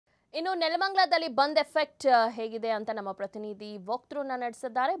ಇನ್ನು ನೆಲಮಂಗಲದಲ್ಲಿ ಬಂದ್ ಎಫೆಕ್ಟ್ ಹೇಗಿದೆ ಅಂತ ನಮ್ಮ ಪ್ರತಿನಿಧಿ ವಾಕ್ಥ್ರೂನ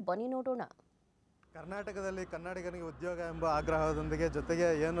ನಡೆಸಿದ್ದಾರೆ. ಬನ್ನಿ ನೋಡೋಣ. ಕರ್ನಾಟಕದಲ್ಲಿ ಕನ್ನಡಿಗನಿಗೆ ಉದ್ಯೋಗ ಎಂಬ ಆಗ್ರಹದೊಂದಿಗೆ ಜೊತೆಗೆ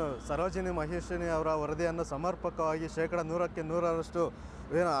ಏನು ಸರೋಜಿನಿ ಮಹಿಷಿನಿ ಅವರ ವರದಿಯನ್ನು ಸಮರ್ಪಕವಾಗಿ 100%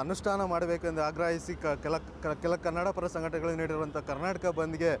 ಏನು ಅನುಷ್ಠಾನ ಮಾಡಬೇಕು ಎಂದು ಆಗ್ರಹಿಸಿ ಕೆಲ ಕನ್ನಡ ಪರ ಸಂಘಟನೆಗಳು ನೀಡಿರುವಂಥ ಕರ್ನಾಟಕ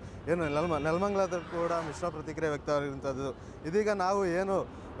ಬಂದ್ಗೆ ಏನು ನೆಲಮಂಗಲದಲ್ಲಿ ಕೂಡ ಮಿಶ್ರ ಪ್ರತಿಕ್ರಿಯೆ ವ್ಯಕ್ತವಾಗಿರುವಂಥದ್ದು. ಇದೀಗ ನಾವು ಏನು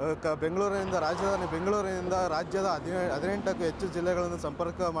ಬೆಂಗಳೂರಿನಿಂದ ರಾಜಧಾನಿ ಬೆಂಗಳೂರಿನಿಂದ ರಾಜ್ಯದ 18ಕ್ಕೂ ಹೆಚ್ಚು ಜಿಲ್ಲೆಗಳನ್ನು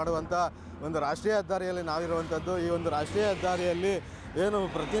ಸಂಪರ್ಕ ಮಾಡುವಂಥ ಒಂದು ರಾಷ್ಟ್ರೀಯ ಹೆದ್ದಾರಿಯಲ್ಲಿ ನಾವಿರುವಂಥದ್ದು. ಈ ಒಂದು ರಾಷ್ಟ್ರೀಯ ಹೆದ್ದಾರಿಯಲ್ಲಿ ಏನು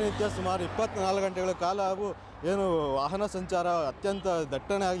ಪ್ರತಿನಿತ್ಯ ಸುಮಾರು 24 ಗಂಟೆಗಳ ಕಾಲ ಹಾಗೂ ಏನು ವಾಹನ ಸಂಚಾರ ಅತ್ಯಂತ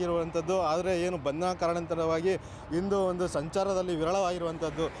ದಟ್ಟಣೆ ಆಗಿರುವಂಥದ್ದು. ಆದರೆ ಏನು ಬಂಧನ ಕಾರಣಾಂತರವಾಗಿ ಇಂದು ಒಂದು ಸಂಚಾರದಲ್ಲಿ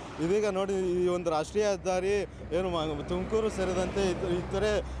ವಿರಳವಾಗಿರುವಂಥದ್ದು. ಇದೀಗ ನೋಡಿ, ಈ ಒಂದು ರಾಷ್ಟ್ರೀಯ ಹೆದ್ದಾರಿ ಏನು ತುಮಕೂರು ಸೇರಿದಂತೆ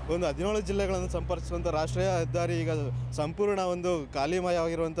ಇತರೆ ಒಂದು 17 ಜಿಲ್ಲೆಗಳನ್ನು ಸಂಪರ್ಕಿಸುವಂಥ ರಾಷ್ಟ್ರೀಯ ಹೆದ್ದಾರಿ ಈಗ ಸಂಪೂರ್ಣ ಒಂದು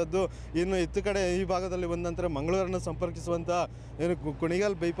ಖಾಲಿಮಯವಾಗಿರುವಂಥದ್ದು. ಇನ್ನು ಕಡೆ ಈ ಭಾಗದಲ್ಲಿ ಬಂದ ನಂತರ ಮಂಗಳೂರನ್ನು ಸಂಪರ್ಕಿಸುವಂಥ ಏನು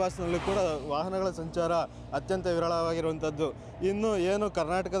ಕುಣಿಗಲ್ ಬೈಪಾಸ್ನಲ್ಲಿ ಕೂಡ ವಾಹನಗಳ ಸಂಚಾರ ಅತ್ಯಂತ ವಿರಳವಾಗಿರುವಂಥದ್ದು. ಇನ್ನು ಏನು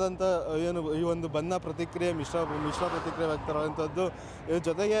ಕರ್ನಾಟಕದಂಥ ಏನು ಈ ಒಂದು ಬಂಧನ ಪ್ರತಿಕ್ರಿಯೆ ಮಿಶ್ರ ಪ್ರತಿಕ್ರಿಯೆ ವ್ಯಕ್ತವಾಗುವಂಥದ್ದು.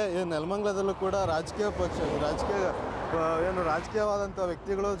 ಜೊತೆಗೆ ನೆಲಮಂಗಲದಲ್ಲೂ ಕೂಡ ರಾಜಕೀಯವಾದಂಥ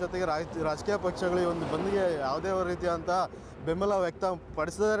ವ್ಯಕ್ತಿಗಳು ಜೊತೆಗೆ ರಾಜಕೀಯ ಪಕ್ಷಗಳು ಈ ಒಂದು ಬಂದ್ಗೆ ಯಾವುದೇ ರೀತಿಯಾದಂಥ ಬೆಂಬಲ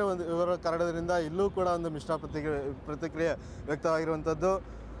ವ್ಯಕ್ತಪಡಿಸದೇ ಇವರ ಕಾರಣದಿಂದ ಇಲ್ಲೂ ಕೂಡ ಒಂದು ಮಿಶ್ರ ಪ್ರತಿಕ್ರಿಯೆ ವ್ಯಕ್ತವಾಗಿರುವಂಥದ್ದು.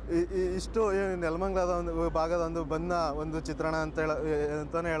 ಇಷ್ಟು ನೆಲಮಂಗಲದ ಒಂದು ಭಾಗದ ಒಂದು ಬಂದ್ನ ಒಂದು ಚಿತ್ರಣ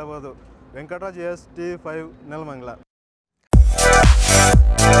ಅಂತಲೇ ಹೇಳ್ಬೋದು. ವೆಂಕಟರಾಜ್, TV5 ನೆಲಮಂಗಲ.